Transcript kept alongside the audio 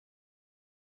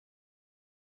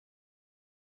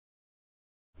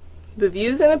The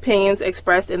views and opinions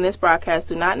expressed in this broadcast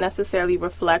do not necessarily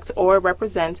reflect or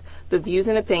represent the views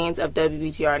and opinions of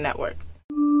WBGR Network.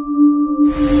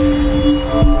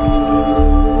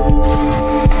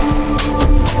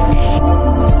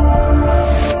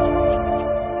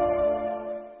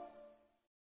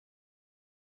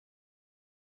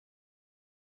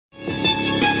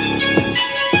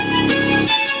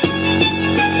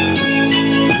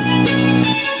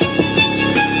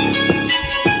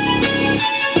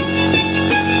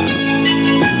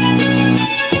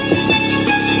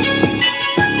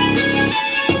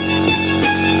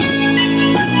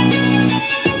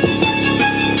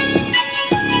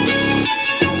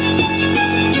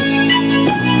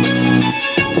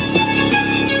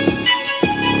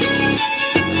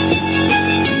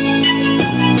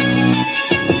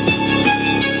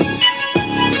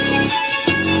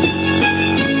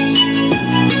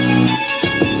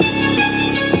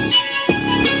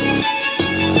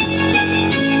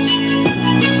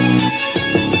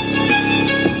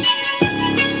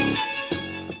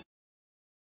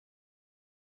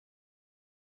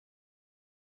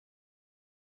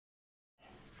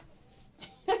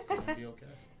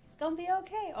 It's gonna be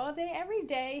okay all day, every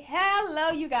day. Hello,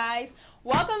 you guys.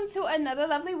 Welcome to another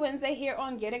lovely Wednesday here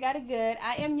on Get It Got It Good.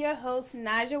 I am your host,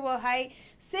 Naja Wilhite.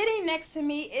 Sitting next to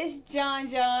me is John.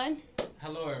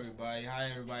 Hello, everybody. How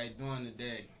everybody doing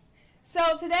today?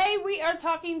 So today we are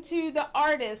talking to the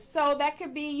artists. So that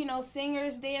could be,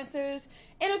 singers, dancers,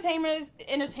 entertainers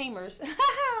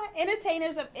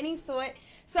of any sort.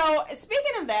 So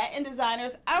speaking of that, and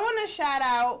designers, I want to shout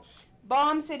out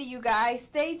Bomb City, you guys.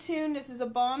 Stay tuned. This is a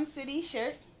Bomb City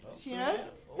shirt. I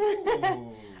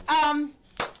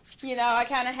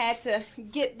kind of had to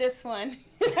get this one.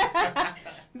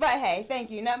 But hey, thank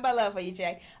you. Nothing but love for you,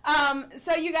 Jay.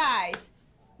 So you guys,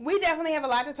 we definitely have a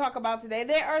lot to talk about today.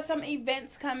 There are some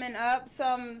events coming up,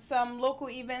 some local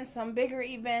events, some bigger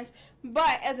events.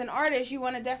 But as an artist, you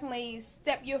want to definitely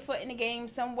step your foot in the game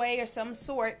some way or some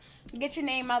sort. Get your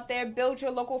name out there. Build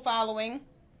your local following.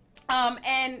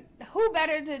 And who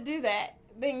better to do that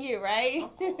than you, right?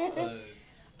 Of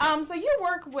course. So you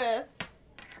work with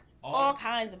all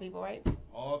kinds of people, right?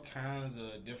 All kinds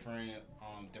of different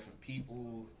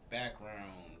people,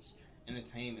 backgrounds,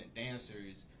 entertainment,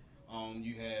 dancers.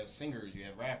 You have singers, you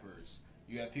have rappers,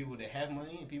 you have people that have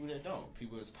money and people that don't.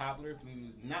 People that's popular, people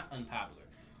that's not unpopular.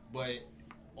 But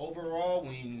overall,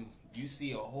 when you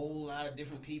see a whole lot of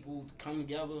different people come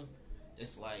together,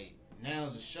 it's like, now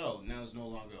it's a show. Now it's no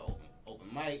longer open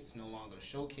mic. It's no longer a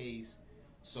showcase.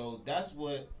 So that's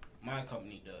what my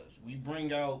company does. We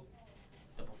bring out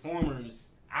the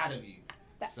performers out of you.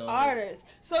 The artists.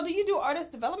 So do you do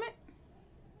artist development?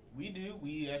 We do.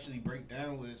 We actually break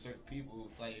down with certain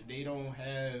people. Like, if they don't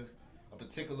have a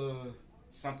particular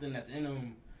something that's in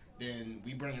them, then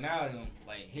we bring it out of them.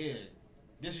 Like, here,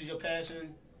 this is your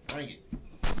passion. Bring it.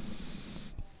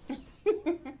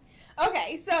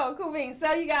 Okay, so cool beans.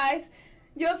 So you guys,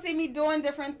 you'll see me doing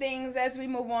different things as we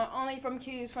move on, only from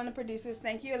cues from the producers.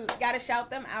 Thank you. Gotta shout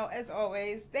them out as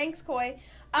always. Thanks, Koi.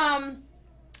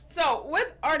 So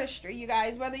with artistry, you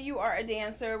guys, whether you are a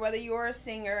dancer, whether you are a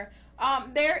singer,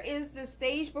 there is the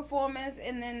stage performance,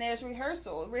 and then there's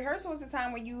rehearsal. Rehearsal is the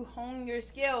time where you hone your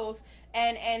skills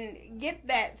and get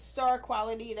that star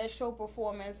quality, that show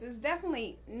performance is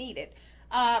definitely needed.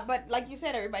 But like you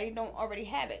said, everybody don't already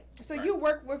have it. So right. You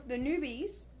work with the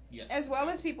newbies, yes, as well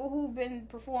as people who've been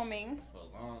performing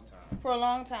for a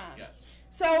long time. Yes.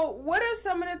 So what are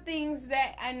some of the things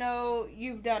that I know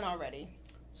you've done already?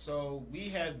 So we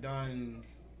have done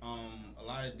a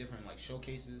lot of different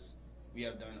showcases. We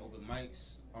have done open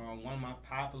mics. One of my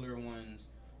popular ones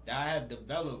that I have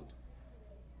developed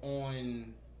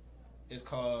on is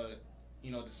called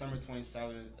December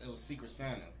 27th, it was Secret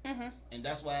Santa. Mm-hmm. And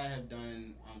that's what I have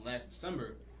done last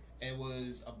December. It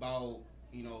was about,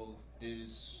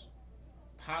 this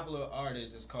popular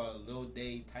artist that's called Lil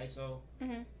Day Tyso.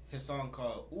 Mm-hmm. His song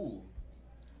called Ooh.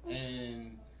 Mm-hmm.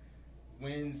 And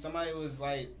when somebody was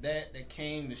like that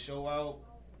came to show out,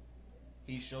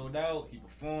 he showed out, he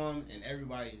performed, and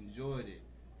everybody enjoyed it.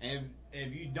 And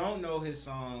if you don't know his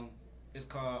song, it's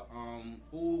called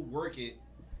Ooh, Work It.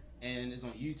 And it's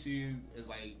on YouTube. It's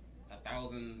like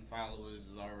 1,000 followers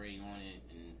is already on it,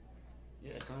 and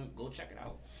yeah, go check it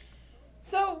out.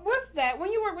 So with that,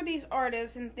 when you work with these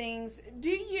artists and things, do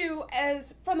you,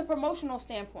 as from the promotional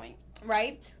standpoint,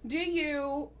 right? Do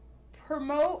you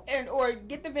promote or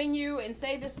get the venue and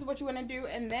say this is what you want to do,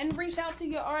 and then reach out to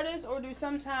your artists, or do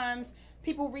sometimes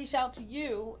people reach out to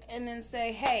you and then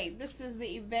say, hey, this is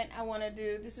the event I want to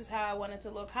do. This is how I want it to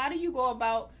look. How do you go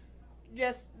about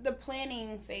just the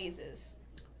planning phases?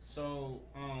 So,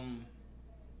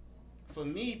 for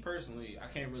me personally, I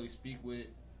can't really speak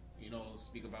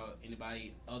about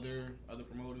anybody other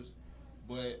promoters,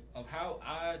 but of how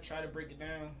I try to break it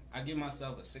down, I give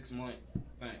myself a 6-month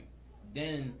thing.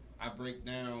 Then I break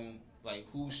down like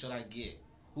who should I get,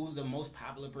 who's the most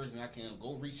popular person I can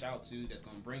go reach out to that's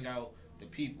gonna bring out the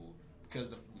people. Because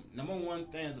the number one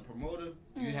thing as a promoter,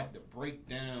 you have to break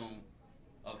down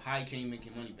of how you can make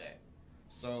your money back.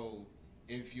 So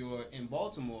if you're in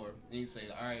Baltimore and you say,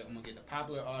 all right, I'm gonna get the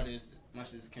popular artist as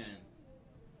much as can.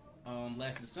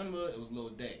 Last December it was Lil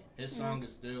Day. His song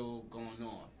is still going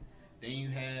on. Then you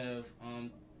have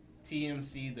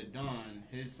TMC The Don.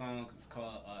 His song is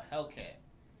called Hellcat.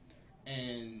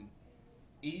 And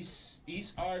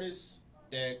each artist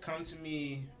that come to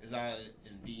me is either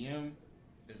in DM,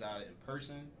 is either in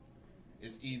person.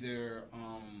 It's either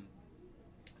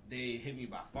they hit me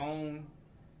by phone,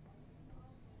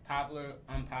 popular,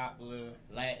 unpopular,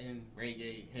 Latin,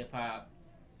 reggae, hip hop.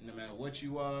 No matter what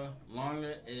you are,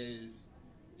 longer as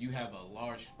you have a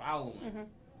large following,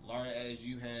 longer as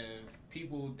you have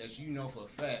people that you know for a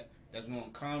fact that's going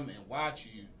to come and watch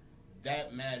you,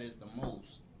 that matters the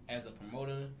most as a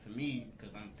promoter for me,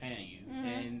 because I'm paying you.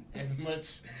 And as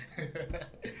much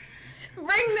bring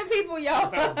the people,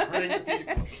 y'all. Bring the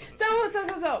people. So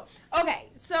okay,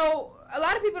 so a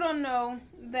lot of people don't know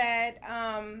that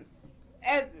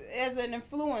as an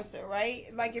influencer,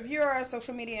 right? Like if you're a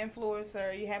social media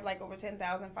influencer, you have like over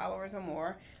 10,000 followers or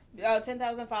more.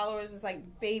 10,000 followers is like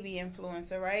baby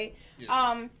influencer, right?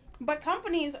 Yeah. But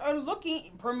companies are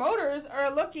looking, promoters are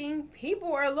looking,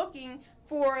 people are looking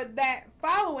for that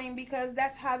following because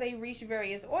that's how they reach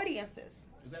various audiences.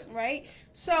 Exactly. Right?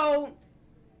 So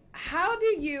how do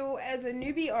you, as a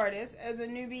newbie artist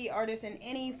in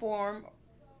any form,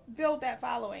 build that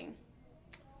following?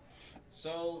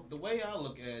 So the way I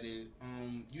look at it,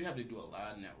 you have to do a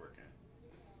lot of networking.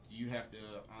 You have to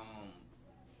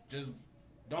just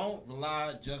don't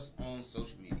rely just on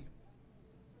social media.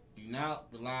 Do not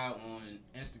rely on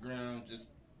Instagram. Just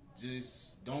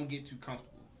don't get too comfortable.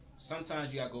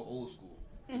 Sometimes you gotta go old school.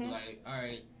 Like, all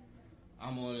right,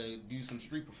 I'm gonna do some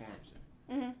street performance.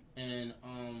 And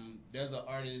there's an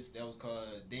artist that was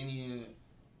called Danny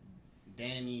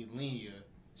Linia.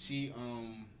 She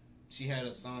had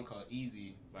a song called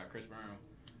Easy by Chris Brown.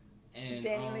 And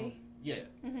Danny Lee? Yeah.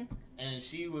 And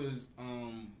she was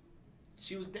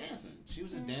dancing. She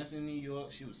was just dancing in New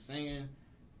York. She was singing.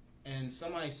 And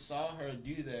somebody saw her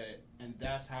do that, and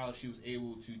that's how she was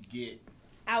able to get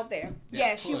out there.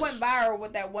 Yeah, she went viral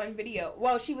with that one video.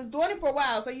 Well, she was doing it for a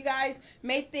while, so you guys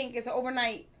may think it's an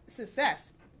overnight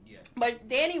success. Yeah. But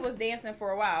Danny was dancing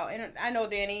for a while, and I know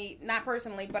Danny, not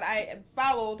personally, but I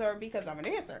followed her because I'm a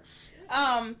dancer.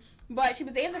 But she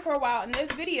was dancing for a while, and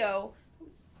this video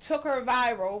took her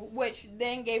viral, which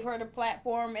then gave her the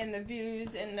platform and the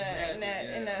views and the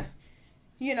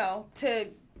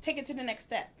to take it to the next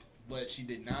step. But she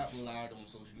did not rely on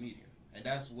social media, and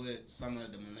that's what some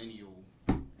of the millennial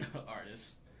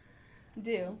artists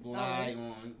do rely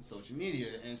on social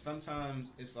media. And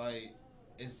sometimes it's like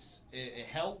it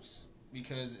helps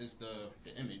because it's the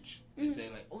image. They say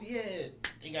like, oh yeah,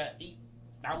 they got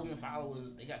 8,000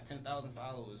 followers, they got 10,000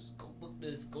 followers, go book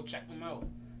this, go check them out.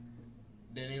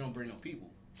 Then they don't bring no people.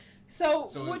 So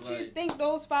would you think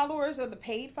those followers are the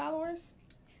paid followers?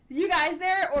 You guys,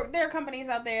 there are companies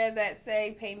out there that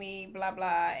say pay me blah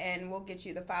blah and we'll get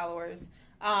you the followers.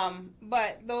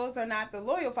 But those are not the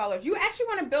loyal followers. You actually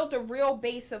want to build a real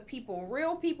base of people,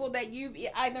 real people that you've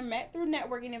either met through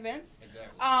networking events,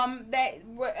 that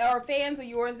are fans of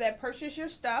yours that purchase your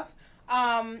stuff,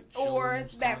 or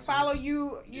that follow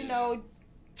you, you know,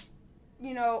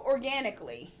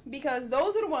 organically, because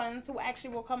those are the ones who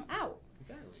actually will come out.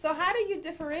 Exactly. So how do you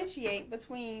differentiate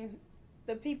between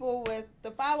the people with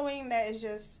the following that is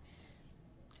just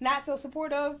not so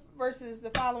supportive versus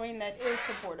the following that is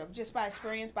supportive, just by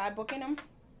experience, by booking them?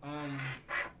 I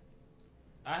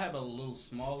have a little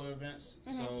smaller events.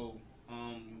 So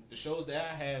the shows that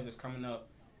I have is coming up.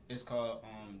 It's called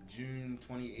June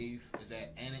 28th. It's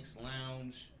at Annex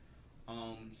Lounge.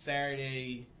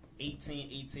 Saturday,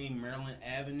 1818 Maryland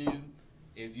Avenue.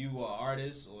 If you are an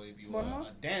artist or if you are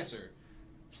a dancer,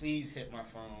 please hit my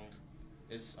phone.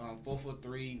 It's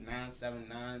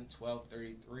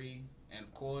 443-979-1233. And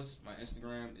of course, my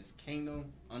Instagram is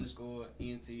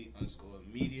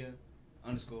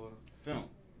kingdom_ent_media_film.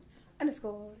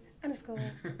 So,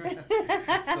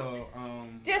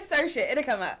 just search it. It'll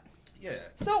come up. Yeah.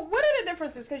 So what are the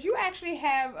differences? Because you actually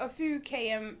have a few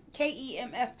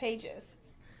K.E.M.F pages.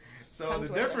 So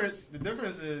the difference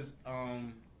is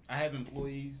I have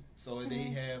employees, so they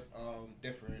have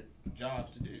different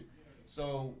jobs to do.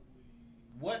 So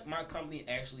what my company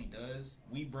actually does,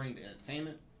 we bring the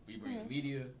entertainment, we bring the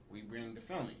media, we bring the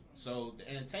filming. So the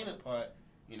entertainment part,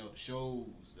 you know, the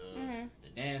shows, the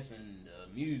dancing, the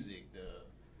music,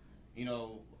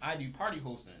 I do party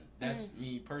hosting. That's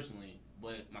me personally.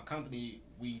 But my company,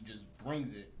 we just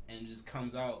brings it and just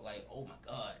comes out like, oh my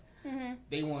God,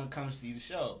 they want to come see the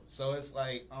show. So it's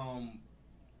like, I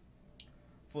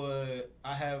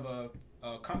have a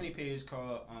company page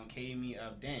called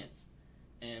K.E.M.F Dance,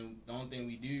 and the only thing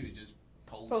we do is just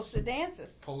post the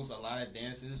dances, post a lot of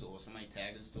dances, or somebody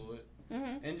tag us to it,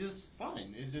 and just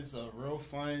fun. It's just a real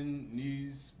fun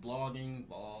news blog.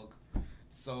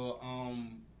 So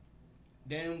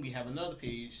then we have another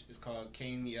page. It's called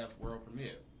K.E.M.F World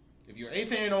Premiere. If you're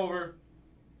 18 and over,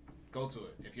 go to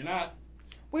it. If you're not,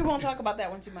 we won't talk about that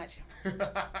one too much.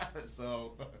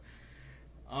 So,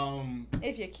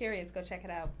 if you're curious, go check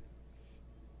it out.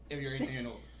 If you're 18 and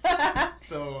over.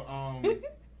 So,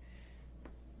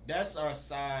 that's our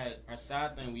side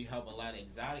thing. We help a lot of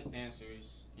exotic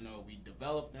dancers. You know, we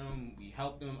develop them. We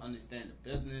help them understand the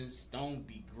business. Don't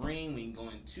be green when you go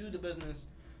into the business.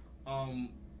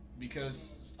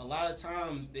 Because a lot of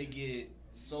times they get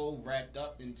so wrapped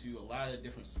up into a lot of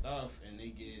different stuff, and they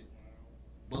get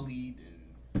bullied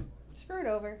and screwed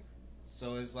over.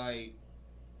 So it's like,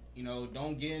 you know,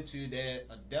 don't get into that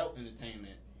adult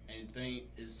entertainment and think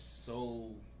it's just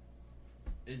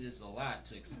a lot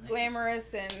to explain.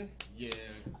 Glamorous and yeah.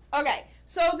 Okay,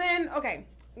 so then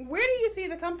where do you see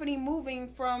the company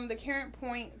moving from the current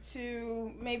point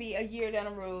to maybe a year down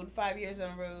the road, 5 years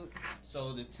down the road?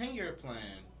 So the 10-year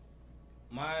plan,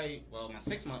 my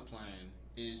 6-month plan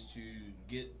is to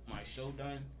get my show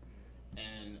done,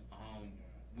 and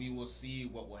we will see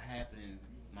what will happen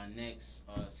my next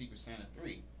Secret Santa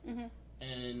 3.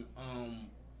 And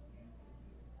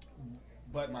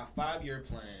but my 5-year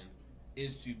plan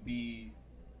is to be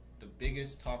the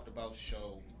biggest talked about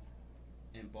show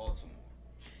in Baltimore.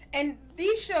 And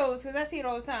these shows, because I see it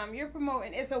all the time, you're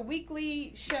promoting, it's a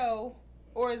weekly show,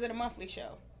 or is it a monthly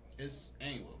show? It's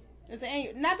annual. It's an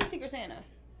annual, not the Secret Santa.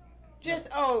 Just,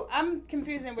 I'm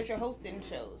confusing with your hosting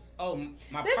shows. Oh,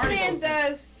 my this party man hosting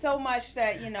does so much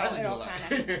that, you know, it'll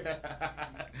kind of...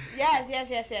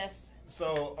 Yes.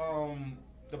 So,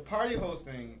 the party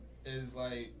hosting is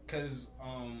like, because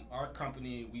our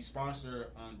company, we sponsor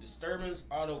Disturbance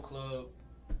Auto Club.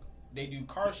 They do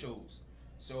car shows.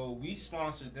 So we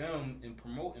sponsor them in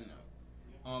promoting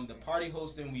them. The party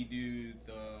hosting, we do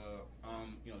the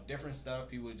different stuff.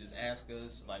 People would just ask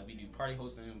us, like, we do party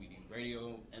hosting, we do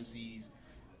radio, MCs.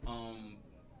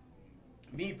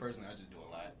 Me personally, I just do a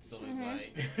lot. So it's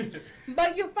like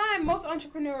But you'll find most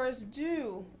entrepreneurs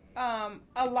do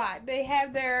a lot. They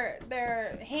have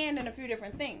their hand in a few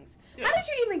different things. Yeah. How did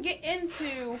you even get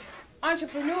into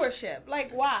entrepreneurship?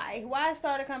 Like, why? Why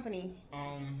start a company?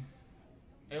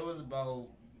 It was about...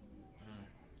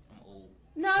 I'm old.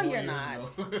 No, you're not. It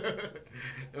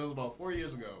was about 4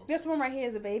 years ago. This one right here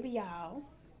is a baby, y'all.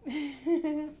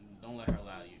 Don't let her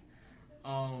lie to you.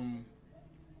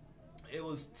 It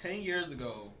was 10 years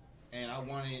ago, and I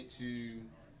wanted to,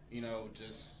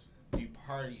 just do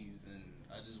parties, and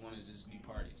I just wanted to just do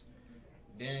parties.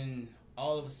 Then,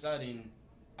 all of a sudden,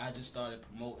 I just started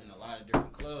promoting a lot of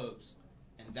different clubs,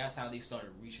 and that's how they started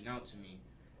reaching out to me.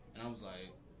 And I was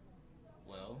like,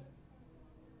 well,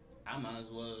 I might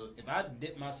as well, if I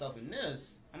dip myself in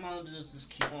this, I might as well just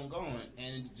keep on going.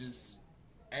 And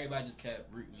everybody just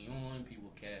kept rooting me on, people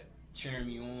kept cheering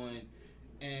me on.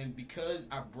 And because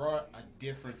I brought a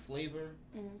different flavor,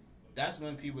 that's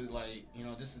when people were like,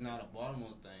 this is not a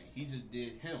Baltimore thing. He just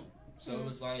did him. So it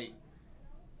was like,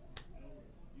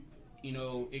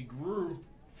 it grew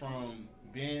from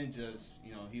being just,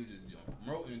 he was just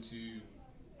promoting to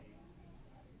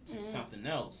something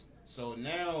else. So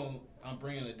now I'm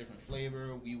bringing a different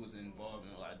flavor. We was involved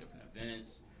in a lot of different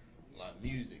events, a lot of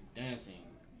music, dancing,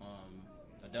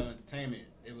 adult entertainment.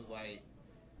 It was like,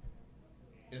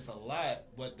 it's a lot,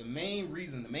 but the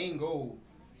main goal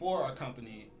for our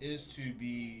company is to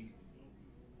be,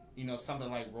 something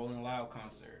like Rolling Loud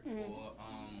concert or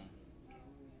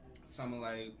something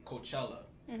like Coachella.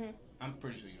 I'm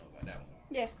pretty sure you know about that one.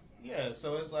 Yeah. Yeah,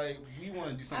 so it's like we want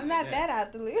to do something. I'm not that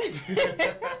out the loop.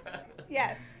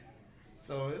 Yes.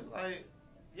 So it's like,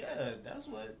 yeah, that's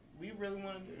what we really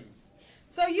want to do.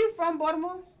 So you from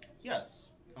Baltimore? Yes.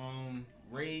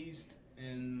 Raised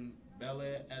in Bel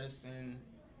Air, Edison,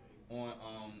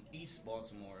 on East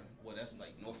Baltimore. Well, that's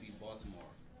like Northeast Baltimore.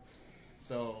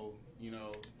 So,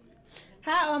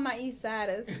 How are my East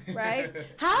Siders, right?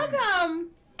 How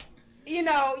come, you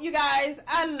guys,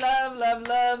 I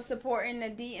love supporting the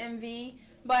DMV,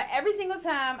 but every single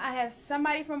time I have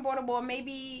somebody from Baltimore,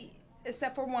 maybe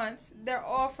except for once. They're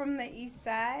all from the east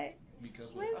side.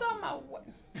 Because Where's all my what?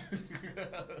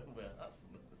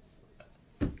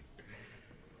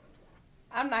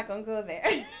 I'm not gonna go there.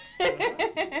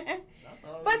 That's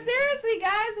all But seriously,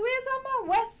 guys, where's all my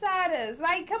West Siders?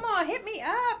 Like, come on, hit me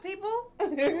up, people.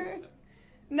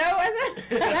 No,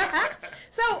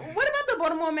 so what about the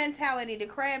Baltimore mentality? The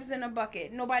crabs in a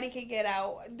bucket, nobody can get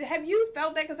out. Have you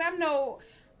felt that?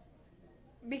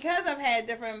 Because I've had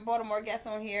different Baltimore guests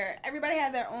on here, everybody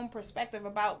had their own perspective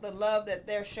about the love that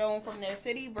they're shown from their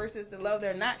city versus the love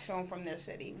they're not shown from their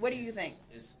city. What do you think?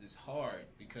 It's hard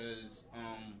because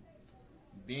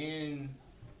being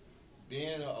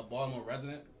a Baltimore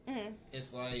resident, Mm-hmm.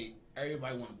 it's like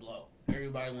everybody want to blow.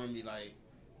 Everybody want to be like.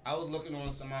 I was looking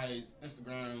on somebody's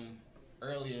Instagram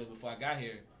earlier before I got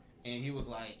here, and he was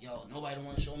like, "Yo, nobody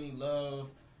want to show me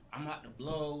love. I'm out to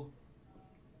blow."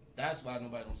 That's why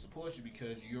nobody don't support you,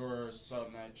 because you're so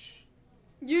much.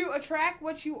 You attract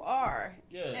what you are.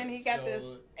 Yeah. And he got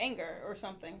this anger or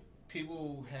something.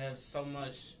 People have so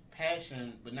much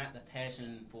passion, but not the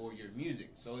passion for your music.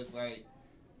 So it's like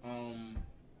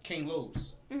King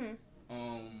Los,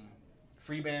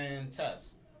 Free Band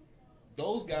Test.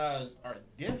 Those guys are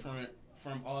different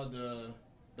from all the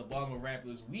Baltimore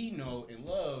rappers we know and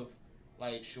love,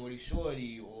 like Shorty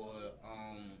Shorty or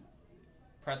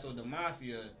Presso the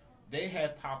Mafia. They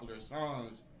have popular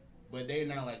songs, but they're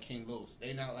not like King Los.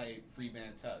 They're not like Free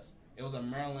Band Test. It was a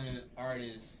Maryland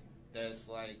artist that's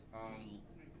like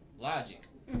Logic.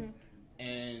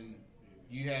 And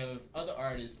you have other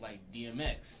artists like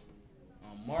DMX,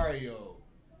 Mario.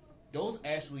 Those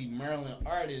actually Maryland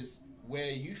artists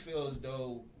where you feel as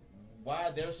though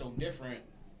why they're so different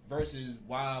versus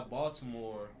why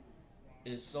Baltimore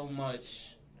is so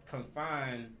much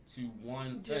confined to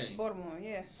one thing. Just Baltimore,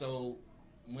 yeah. So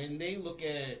when they look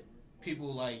at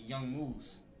people like Young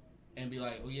Moose and be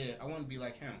like, oh yeah, I want to be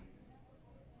like him.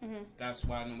 That's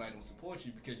why nobody don't support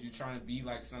you, because you're trying to be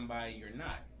like somebody you're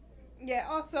not. Yeah,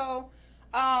 also,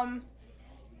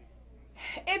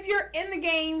 if you're in the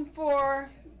game for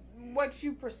what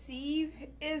you perceive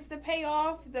is the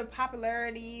payoff, the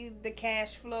popularity, the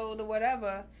cash flow, the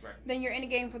whatever, right, then you're in the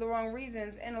game for the wrong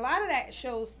reasons. And a lot of that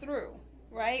shows through,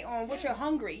 right? On what you're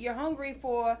hungry. You're hungry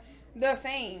for the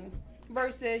fame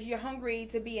versus you're hungry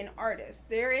to be an artist.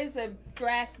 There is a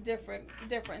drastic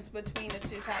difference between the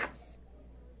two types.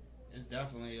 It's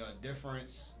definitely a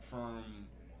difference from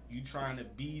you trying to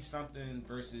be something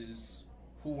versus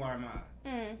who am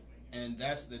I. And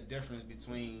that's the difference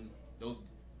between those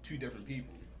two different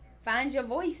people. Find your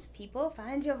voice, people.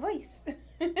 Find your voice. So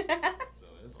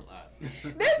it's a lot.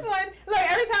 This one, look,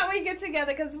 every time we get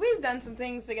together, because we've done some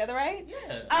things together, right?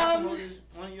 Yeah. I promoted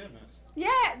one of your events. Yeah,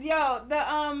 yo,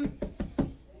 the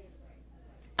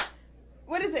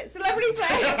what is it? Celebrity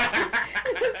flag.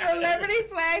 Celebrity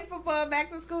flag football back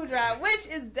to school drive, which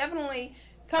is definitely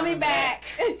coming back.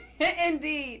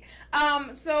 Indeed.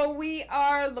 So we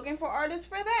are looking for artists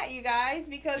for that, you guys,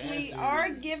 because we are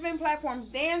giving platforms.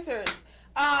 Dancers.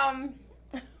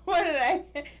 What did I?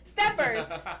 Steppers.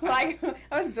 Like,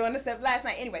 I was doing the step last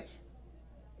night. Anyway.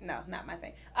 No, not my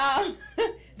thing.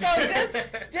 So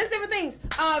just different things.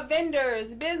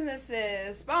 Vendors,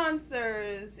 businesses,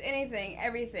 sponsors, anything,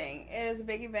 everything. It is a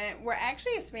big event. We're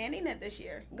actually expanding it this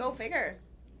year. Go figure.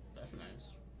 That's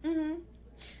nice.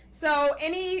 So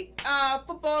any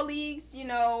football leagues, you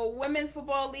know, women's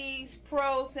football leagues,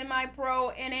 pro, semi-pro,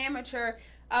 and amateur,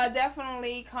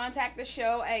 definitely contact the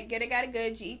show at Get It Got It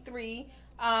Good G3.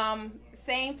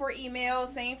 Same for email,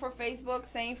 same for Facebook,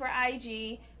 same for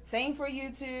IG, same for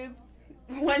YouTube.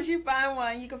 Once you find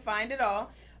one, you can find it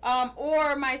all.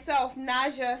 Or myself,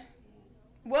 Naja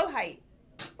Wilhite,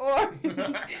 or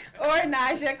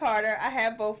Naja Carter. I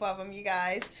have both of them, you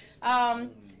guys. Naja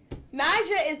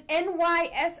is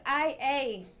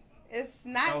Nysia. It's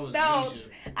not spelled.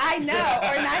 I know,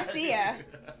 or Nicaea.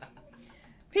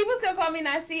 People still call me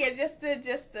Nicaea just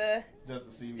to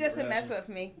see me, just to mess with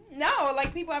me. No,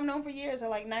 like people I've known for years are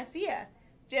like Nicaea,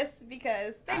 just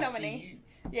because they know my name.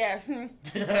 Yeah.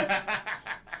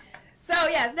 So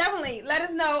yes, definitely let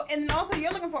us know, and also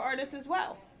you're looking for artists as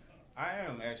well. I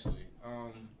am actually.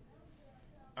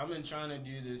 I've been trying to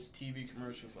do this TV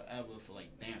commercial forever for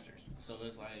like dancers. So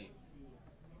it's like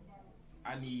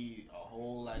I need a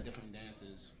whole lot of different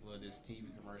dancers for this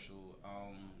TV commercial.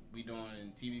 We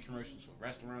doing TV commercials for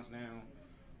restaurants now.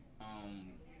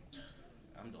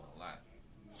 I'm doing a lot.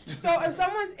 So if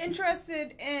someone's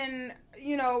interested in,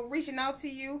 you know, reaching out to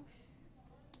you,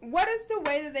 what is the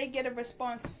way that they get a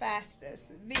response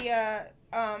fastest? Via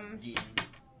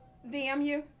DM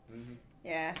you?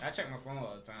 Yeah. I check my phone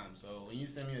all the time. So when you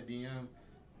send me a DM,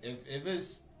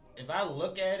 if I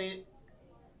look at it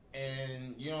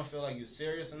and you don't feel like you're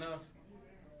serious enough,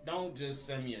 don't just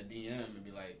send me a DM and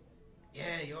be like,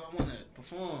 yeah, yo, I want to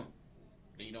perform.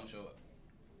 Then you don't show up.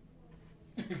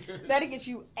 That'll get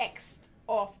you X'd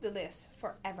off the list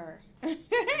forever.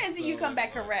 Until you come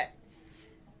back correct.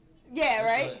 Yeah,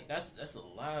 right? That's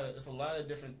a lot of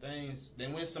different things.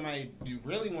 Then when somebody you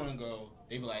really want to go,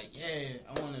 they be like, yeah,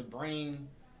 I want to bring,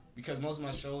 because most of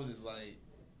my shows is like,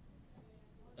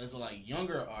 it's like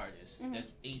younger artists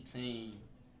that's 18,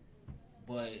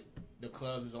 but the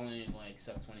club is only going to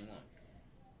accept 21.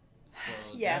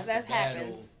 So yeah, that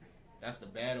happens. That's the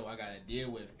battle I gotta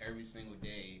deal with every single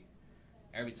day.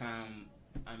 Every time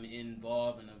I'm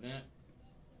involved in an event,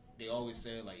 they always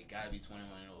say like, you gotta be 21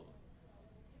 and over.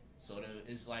 So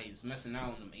it's like it's messing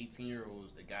out on them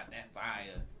 18-year-olds that got that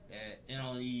fire, that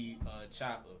NLE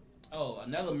chopper. Oh,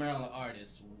 another Maryland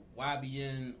artist,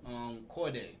 YBN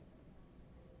Corday.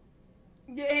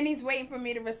 Yeah, and he's waiting for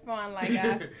me to respond like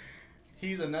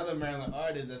He's another Maryland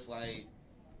artist that's like,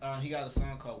 he got a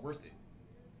song called Worth It.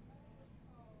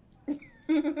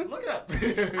 Look it up.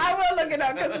 I will look it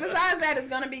up, because besides that, it's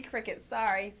going to be crickets.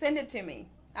 Sorry. Send it to me.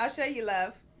 I'll show you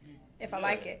love if I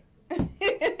like it.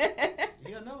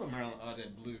 He another Maryland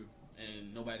artist, Blue,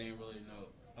 and nobody didn't really know.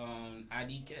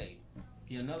 IDK.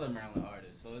 He another Maryland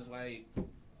artist. So it's like,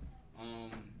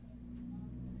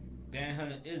 Dan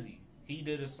Hunter Izzy. He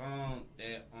did a song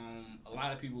that a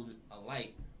lot of people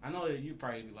like. I know that you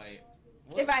probably be like,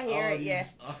 if I hear it, yeah.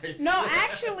 No,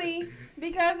 actually,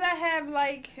 because I have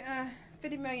like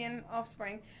 50 million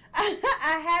offspring,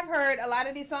 I have heard a lot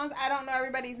of these songs. I don't know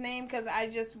everybody's name because I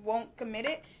just won't commit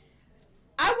it.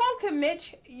 I won't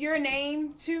commit your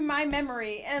name to my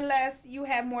memory unless you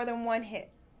have more than one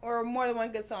hit or more than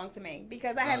one good song to me,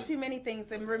 because I have too many things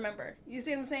to remember. You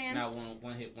see what I'm saying? Not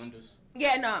one hit wonders.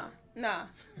 Yeah, no.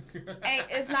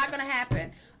 It's not gonna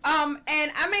happen.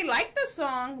 And I may like the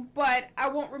song, but I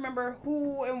won't remember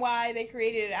who and why they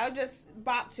created it. I'll just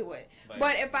bop to it.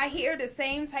 But if I hear the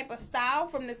same type of style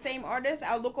from the same artist,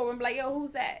 I'll look over and be like, yo,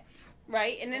 who's that?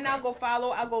 Right? And then I'll go follow,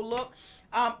 I'll go look.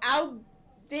 I'll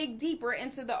dig deeper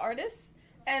into the artist,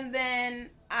 and then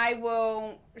I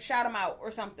will shout them out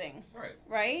or something.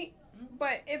 Right? Mm-hmm.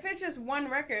 But if it's just one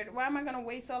record, why am I going to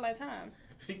waste all that time?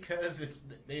 Because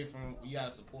you got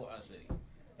to support our city.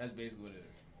 That's basically what it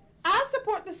is. I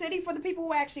support the city for the people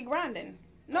who are actually grinding.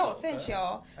 No offense,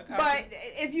 y'all. But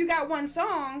if you got one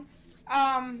song,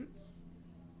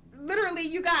 literally,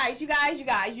 you guys, you got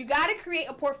to create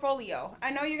a portfolio.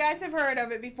 I know you guys have heard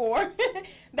of it before.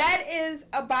 That is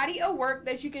a body of work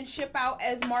that you can ship out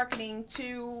as marketing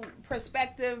to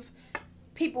prospective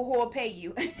people who will pay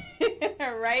you.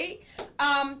 Right?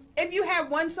 If you have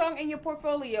one song in your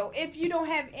portfolio, if you don't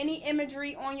have any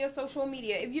imagery on your social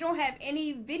media, if you don't have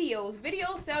any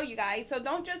videos sell, you guys. So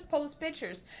don't just post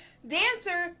pictures.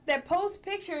 Dancer that posts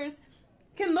pictures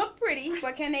can look pretty,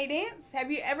 but can they dance?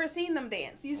 Have you ever seen them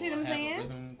dance? You see what I'm saying?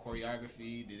 Rhythm,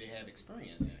 choreography. Do they have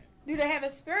experience in it? Do they have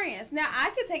experience? Now,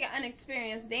 I could take an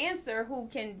unexperienced dancer who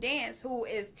can dance, who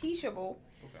is teachable,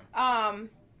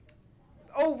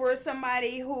 over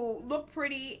somebody who look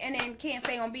pretty and then can't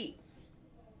stay on beat.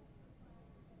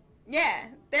 Yeah,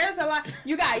 there's a lot.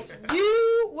 You guys,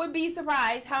 you would be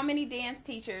surprised how many dance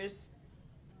teachers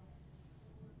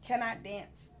cannot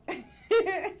dance. I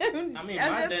mean,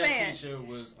 my dance teacher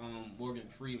was Morgan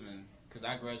Freeman, because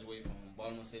I graduated from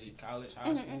Baltimore City College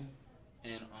High School,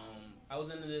 and I was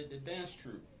in the dance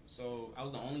troupe, so I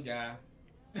was the only guy.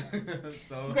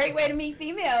 So great way to meet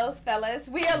females, fellas.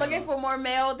 We are looking for more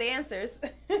male dancers.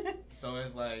 So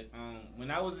it's like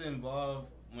when I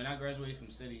graduated from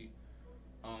City,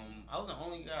 I was the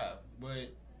only guy,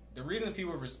 but the reason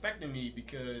people respected me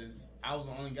because I was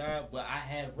the only guy, but I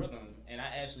had rhythm and I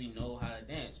actually know how to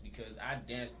dance because I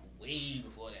danced way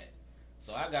before that.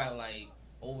 So I got like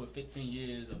over 15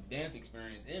 years of dance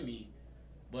experience in me,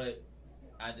 but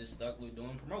I just stuck with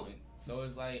doing promoting. So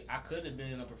it's like I could have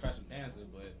been a professional dancer,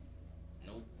 but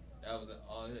nope, that was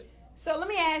all it. So let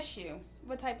me ask you,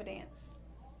 what type of dance?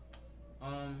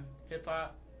 Hip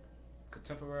hop,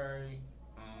 contemporary,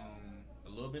 a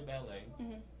little bit ballet.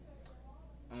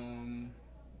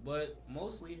 But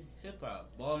mostly hip hop,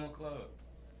 Baltimore club.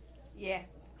 Yeah,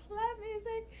 club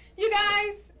music. You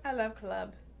guys, I love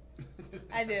club.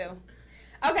 I do.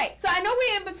 Okay, so I know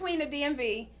we're in between the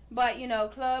DMV, but you know,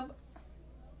 club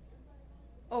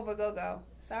over go-go.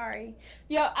 Sorry.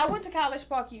 Yo, I went to College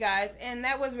Park, you guys, and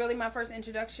that was really my first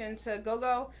introduction to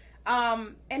go-go.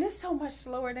 And it's so much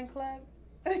slower than club.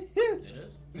 It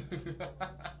is.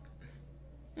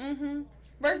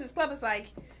 Versus club is like,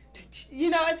 you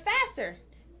know, it's faster.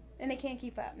 And they can't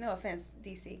keep up. No offense,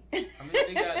 DC. I mean,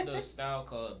 they got the style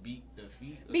called beat the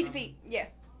feet. Beat the feet, yeah.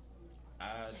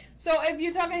 So if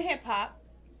you're talking hip hop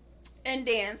and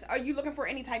dance, are you looking for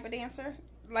any type of dancer?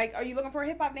 Like, are you looking for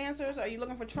hip hop dancers? Are you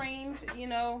looking for trained?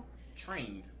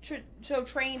 Trained. So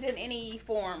trained in any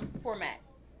format.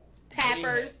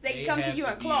 Tappers, they come to you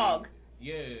and be, clog.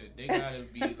 Yeah, they gotta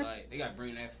be like, they gotta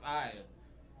bring that fire.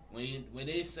 When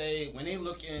they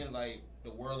look in like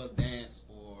the world of dance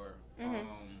or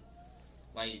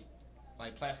like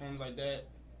platforms like that,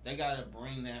 they gotta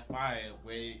bring that fire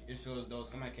where it feels as though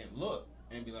somebody can look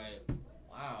and be like,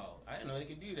 wow, I didn't know they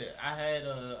could do that. I had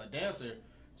a dancer.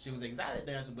 She was an exotic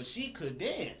dancer, but she could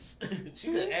dance.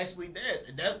 She could actually dance.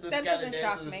 And that's the that kind doesn't of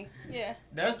shock dancers, me. Yeah.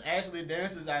 That's actually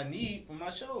dances I need for my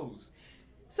shows.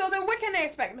 So then what can they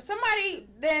expect? If somebody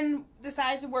then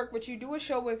decides to work with you, do a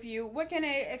show with you, what can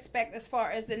they expect as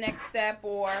far as the next step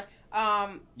or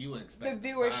you expect the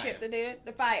viewership,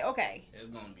 the fight? Okay. It's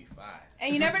going to be fire.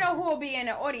 And you never know who will be in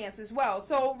the audience as well.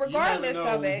 So regardless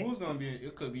of it. Who's going to be in,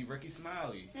 it could be Ricky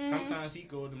Smiley. Sometimes he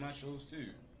go to my shows too.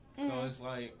 So it's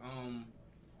like,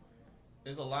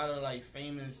 there's a lot of like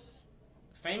famous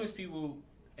people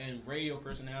and radio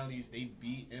personalities, they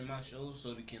be in my shows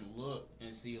so they can look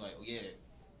and see like, oh yeah,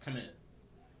 come in.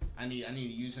 I need to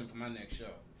use him for my next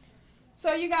show.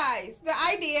 So you guys, the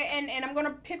idea, and I'm going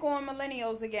to pick on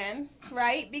millennials again,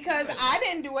 right? Because I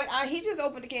didn't do it. He just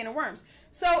opened a can of worms.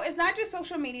 So it's not just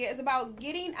social media. It's about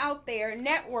getting out there,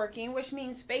 networking, which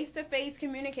means face-to-face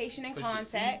communication and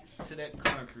contact. To that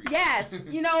concrete. Yes.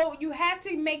 You have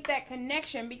to make that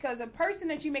connection because a person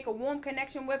that you make a warm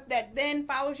connection with that then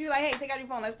follows you, like, hey, take out your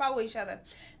phone, let's follow each other.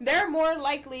 They're more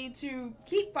likely to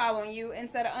keep following you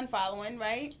instead of unfollowing,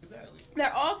 right? Exactly.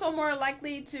 They're also more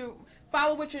likely to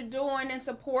follow what you're doing and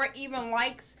support, even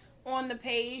likes on the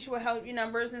page will help your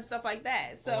numbers and stuff like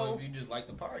that. So or if you just like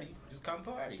the party, just come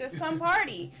party. Just come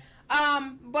party.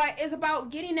 But it's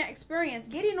about getting that experience,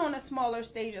 getting on the smaller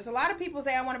stages. A lot of people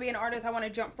say, I want to be an artist, I want to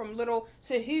jump from little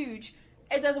to huge.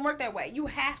 It doesn't work that way. You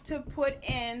have to put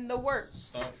in the work.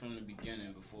 Start from the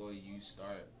beginning before you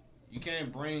start. You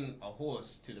can't bring a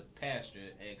horse to the pasture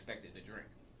and expect it to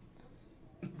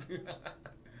drink.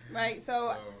 Right,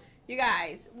 so you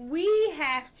guys, we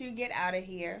have to get out of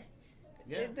here.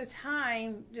 Yeah. The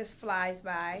time just flies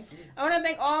by. I want to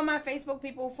thank all my Facebook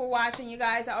people for watching, you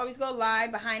guys. I always go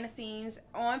live behind the scenes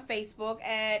on Facebook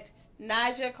at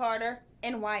Naja Carter,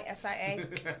 NYSIA.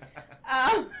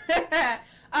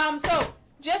 So,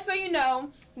 just so you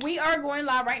know, we are going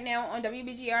live right now on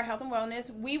WBGR Health and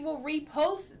Wellness. We will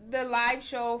repost the live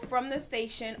show from the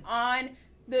station on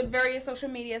the various social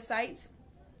media sites.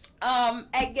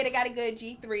 At Get It Got It Good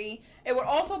G3. It will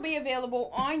also be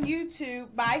available on YouTube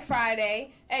by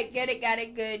Friday at Get It Got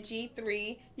It Good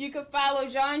G3. You can follow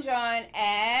John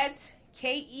at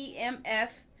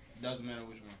K.E.M.F. Doesn't matter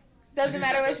which one. Doesn't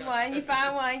matter which one. You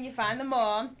find one, you find them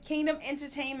all. K.E.M.F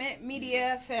Entertainment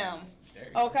Media Film.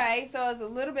 Okay, so it's a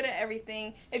little bit of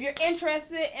everything. If you're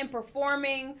interested in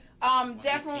performing,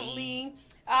 definitely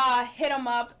hit them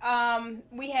up.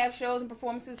 We have shows and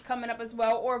performances coming up as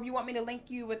well. Or if you want me to link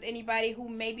you with anybody who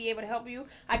may be able to help you,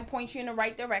 I can point you in the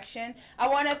right direction. I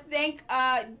want to thank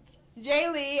Jay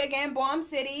Lee, again, Bomb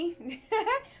City,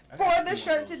 for the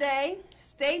shirt today.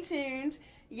 Stay tuned.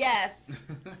 Yes.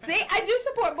 See, I do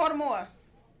support Baltimore.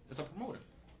 It's a promoter.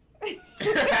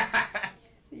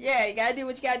 Yeah, you got to do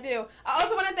what you got to do. I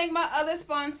also want to thank my other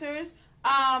sponsors.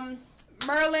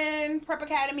 Merlin Prep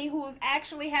Academy, who's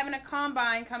actually having a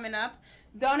combine coming up.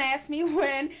 Don't ask me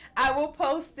when. I will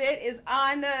post it. It's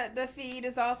on the feed.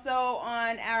 It's also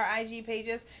on our IG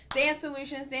pages. Dance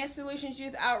Solutions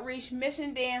Youth Outreach,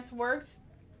 Mission Dance Works,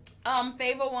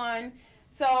 Favor One.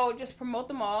 So just promote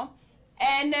them all.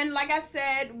 And then, like I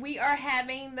said, we are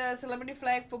having the Celebrity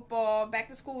Flag Football Back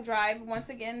to School Drive once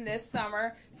again this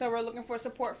summer. So we're looking for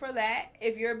support for that.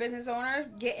 If you're a business owner,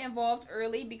 get involved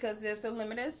early because there's a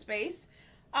limited space.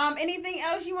 Anything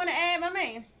else you want to add, my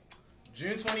man?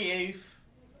 June 28th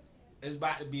is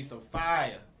about to be some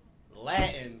fire.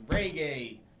 Latin,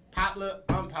 reggae, popular,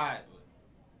 unpopular.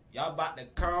 Y'all about to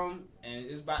come, and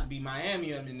it's about to be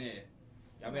Miami up in there.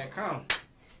 Y'all better come.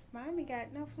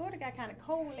 Florida got kind of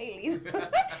cold lately.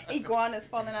 Iguanas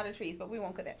falling out of trees, but we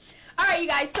won't go there. All right, you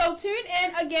guys, so tune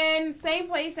in again, same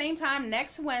place, same time,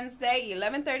 next Wednesday,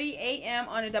 11:30 a.m.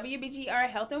 on the WBGR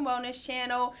Health and Wellness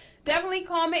channel. Definitely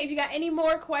comment if you got any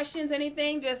more questions,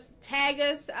 anything, just tag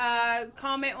us,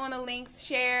 comment on the links,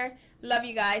 share. Love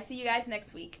you guys. See you guys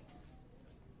next week.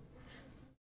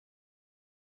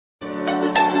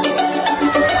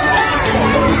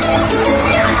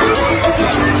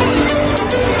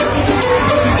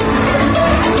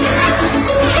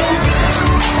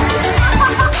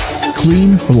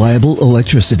 Clean, reliable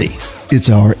electricity. It's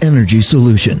our energy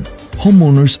solution.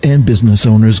 Homeowners and business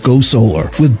owners go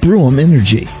solar with Brew 'em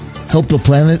Energy. Help the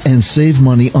planet and save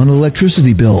money on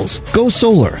electricity bills. Go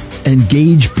solar.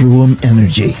 Engage Brew 'em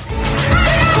Energy.